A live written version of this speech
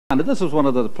And this was one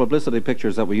of the publicity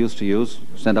pictures that we used to use,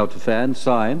 send out to fans,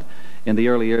 signed, in the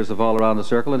early years of All Around the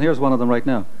Circle, and here's one of them right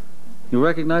now. You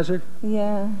recognize her?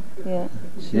 Yeah, yeah.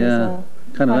 She's, kind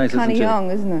of nice, kind of isn't she?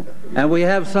 young, isn't it? And we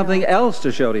have something else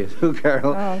to show to you, too,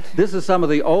 Carol. Oh. This is some of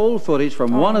the old footage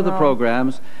from one of the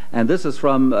programs, and this is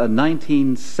from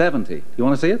 1970. Do you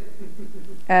want to see it?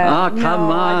 Come no,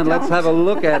 on, let's have a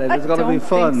look at it. It's going to be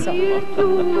fun. So. Here's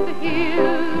to the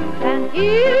hills, and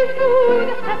here's to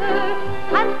the heather,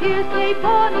 and here's my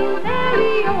bonny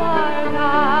Mary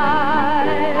O'Argyle.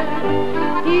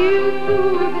 Here's to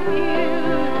the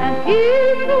hills, and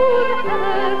here's to the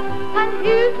heather, and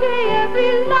here's to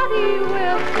every laddie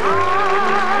will fly.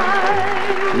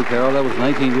 See, Carol, that was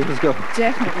 19 years ago.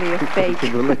 Definitely a fake.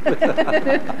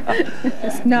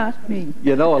 It's not me.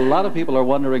 You know, a lot of people are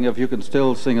wondering if you can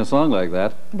still sing a song like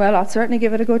that. Well, I'll certainly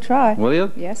give it a good try. Will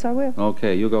you? Yes, I will.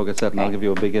 Okay, you go get set and I'll give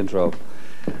you a big intro.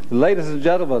 Ladies and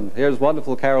gentlemen, here's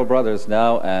wonderful Carol Brothers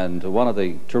now, and one of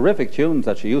the terrific tunes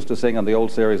that she used to sing on the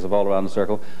old series of All Around the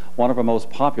Circle, one of her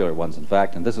most popular ones, in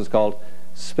fact, and this is called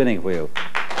Spinning Wheel.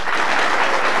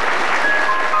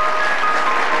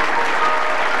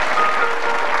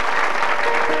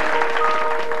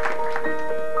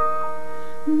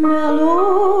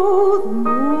 Mellow the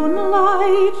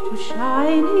moonlight to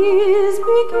shine is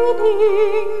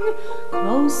beginning.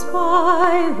 Close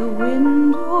by the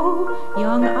window,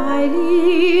 young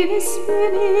Eileen is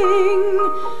spinning.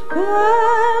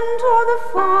 Bent o'er the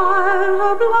fire,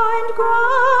 her blind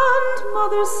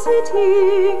grandmother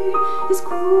sitting is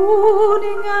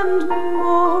crooning and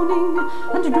moaning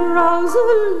and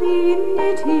drowsily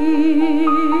knitting.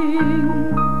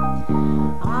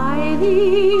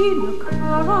 Eileen,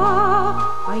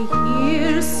 I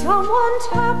hear someone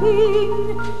tapping.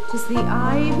 'Tis the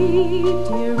ivy,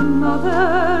 dear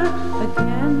mother,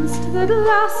 against the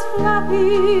glass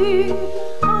flapping.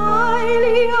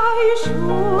 Eileen, I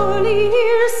surely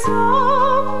hear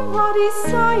somebody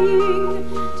sighing.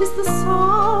 'Tis the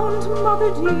sound,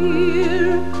 mother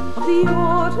dear, of the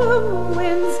autumn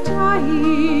winds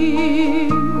dying.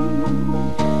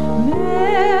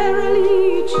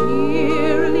 Merrily,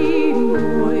 cheerily,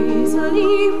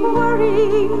 noisily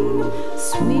whirring,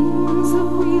 swings the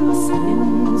wheel,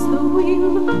 spins the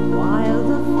wheel, while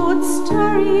the foot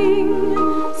stirring,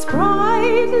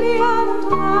 sprightly and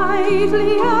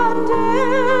lively and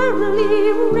airily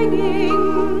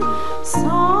ringing,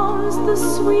 sounds the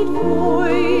sweet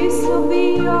voice of the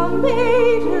young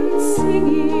maiden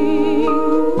singing.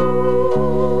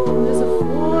 There's a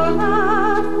form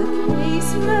at the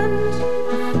casement,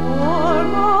 the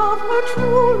form of her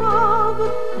true love,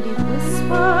 and he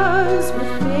whispers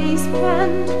with face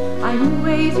bent, I'm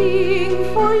waiting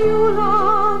for you,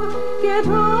 love. Get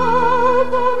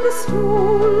up on the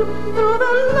stool, through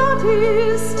the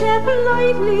lattice step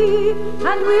lightly,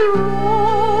 and we'll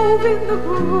rove in the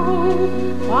grove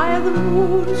while the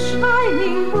moon's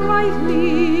shining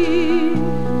brightly.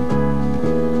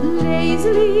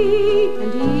 Lazily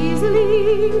and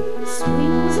easily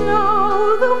swings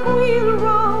now the wheel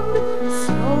round,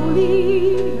 slowly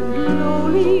and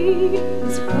lowly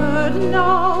is heard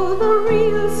now the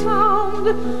real sound,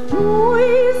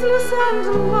 noiseless and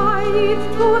light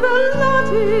through the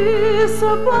lattice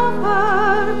above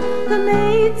her. The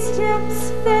maid steps,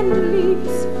 then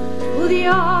leaps to the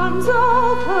arms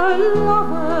of her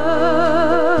lover.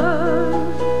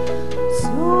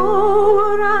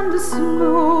 Slower and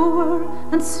slower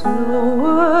and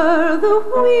slower the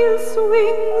wheel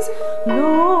swings,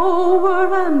 lower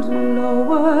and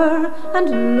lower and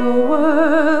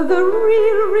lower the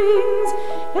reel rings.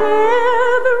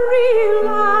 Ere the reel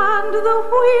and the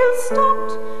wheel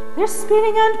stopped, they're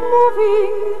spinning and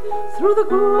moving through the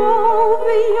grove,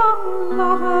 the young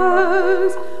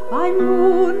lovers by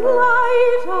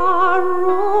moonlight are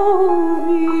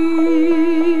roving.